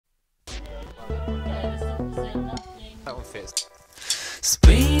That one fits.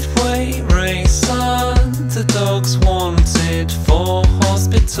 Speedway race, underdogs wanted for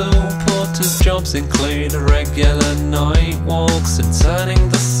hospital porters. Jobs include regular night walks and turning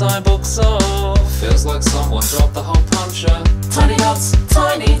the cyborgs off. Feels like someone dropped the hole puncher. Tiny dots,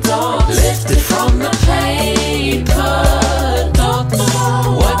 lifted from the paper.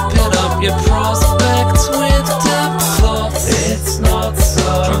 Wiping up your prospects with damp cloth. It's not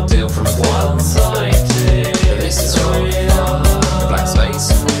so. Drug deal from one-sided. This is real. Black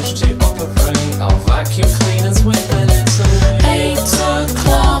space in which to operate. Our vacuum cleaners with minutes away. 8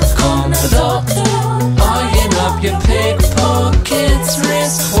 o'clock on the dot, eyeing up your pickpockets,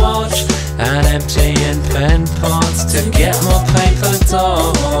 wristwatch, and emptying pen pots to get more paper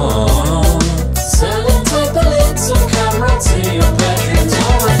dolls. Sellotape the lids on camera to your bedroom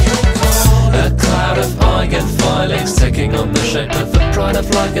door. A cloud of iron filings taking on the shape of the pride of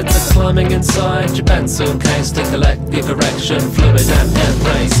life. It's climbing inside your pencil case to collect your correction fluid and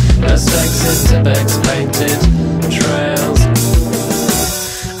erase mistakes in Tippex painted trails.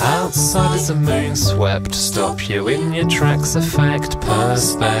 Outside is a moon swept, stop you in your tracks, effect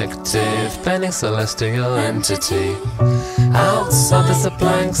perspective, bending celestial entity. Outside there's a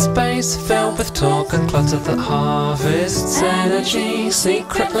blank space filled with talk and clutter that harvests energy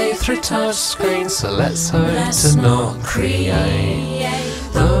secretly through touch screens. So let's hope to not create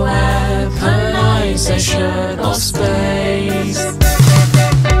the weaponisation of space.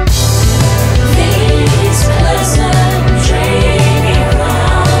 These pleasant dreamy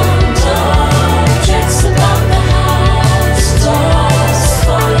round objects about the house doors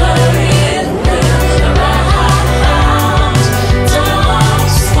follow you around,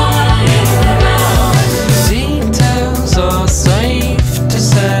 doors follow you around. Details are safe to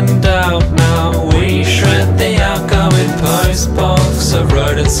send out now. We shred the outgoing post box so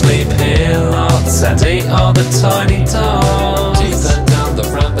rodents sleep here lots and eat all the tiny dogs. Deeper down the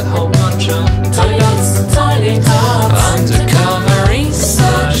rabbit hole puncher. Tiny dots, undercover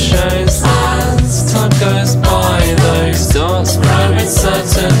research shows as time goes by, those dots grow in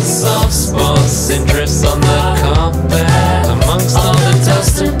certain soft spots in drifts on the carpet amongst all the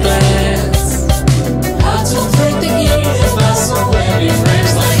dust and bits. Battle through the universe on wavy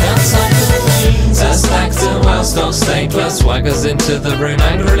frames like outside the wings. As actor well-stocked stapler swaggers into the room,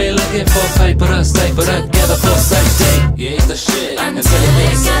 angrily looking for paper to staple together for safety. You eat the shit Until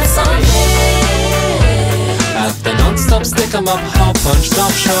it gets on hit. At the non-stop stick 'em up, hole punch,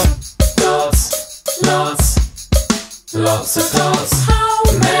 stop shop. Dots, lots of dots. How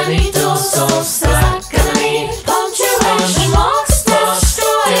many dots that gonna need? Punctuation marks,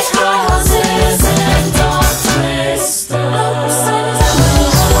 destroy houses and dark crystals.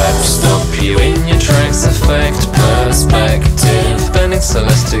 Swept, stop you in your tracks, effect perspective, bending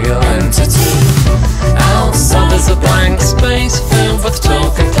celestial entity. Outside there's a blank space filled with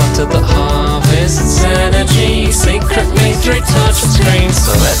talk and clutter that harvests energy secretly through touch screens.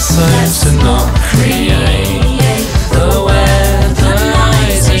 So let's hope to not create